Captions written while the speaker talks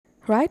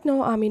Right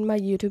now I'm in my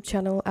YouTube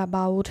channel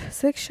about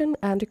section,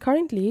 and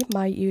currently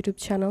my YouTube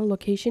channel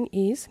location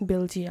is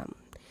Belgium.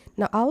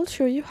 Now I'll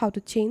show you how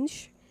to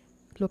change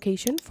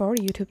location for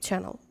YouTube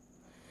channel.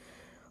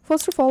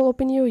 First of all,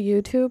 open your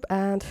YouTube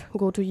and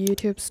go to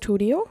YouTube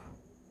Studio,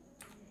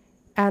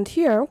 and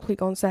here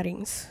click on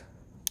settings,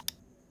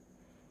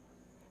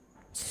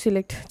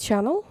 select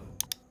channel,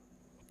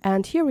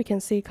 and here we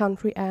can see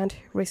country and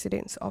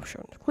residence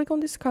option. Click on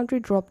this country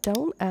drop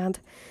down, and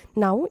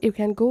now you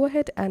can go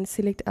ahead and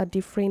select a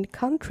different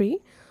country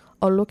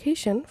or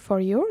location for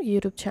your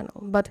YouTube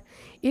channel. But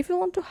if you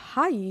want to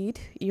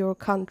hide your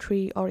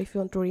country or if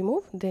you want to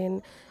remove,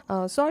 then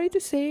sorry to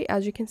say,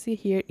 as you can see,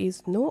 here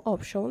is no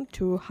option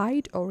to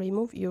hide or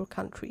remove your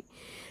country.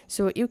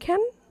 So you can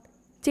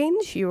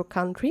change your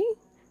country,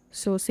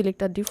 so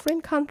select a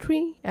different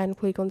country and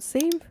click on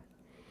save,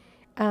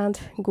 and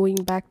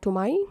going back to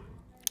my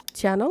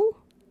channel,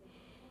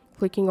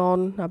 clicking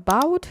on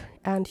about,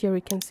 and here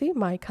you can see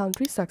my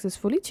country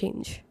successfully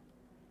changed.